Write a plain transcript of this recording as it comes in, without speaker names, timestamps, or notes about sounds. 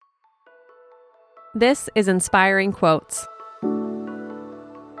This is Inspiring Quotes.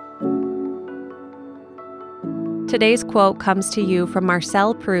 Today's quote comes to you from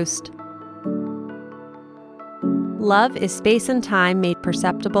Marcel Proust. Love is space and time made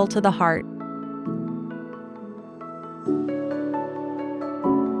perceptible to the heart.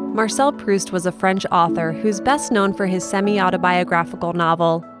 Marcel Proust was a French author who's best known for his semi-autobiographical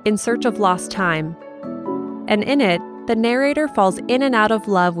novel, In Search of Lost Time. And in it, the narrator falls in and out of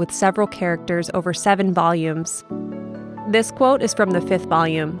love with several characters over 7 volumes. This quote is from the 5th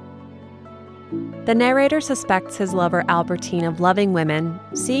volume. The narrator suspects his lover Albertine of loving women,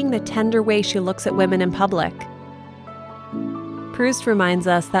 seeing the tender way she looks at women in public. Proust reminds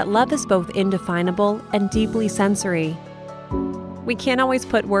us that love is both indefinable and deeply sensory. We can't always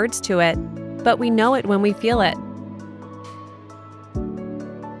put words to it, but we know it when we feel it.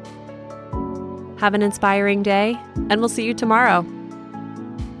 Have an inspiring day, and we'll see you tomorrow.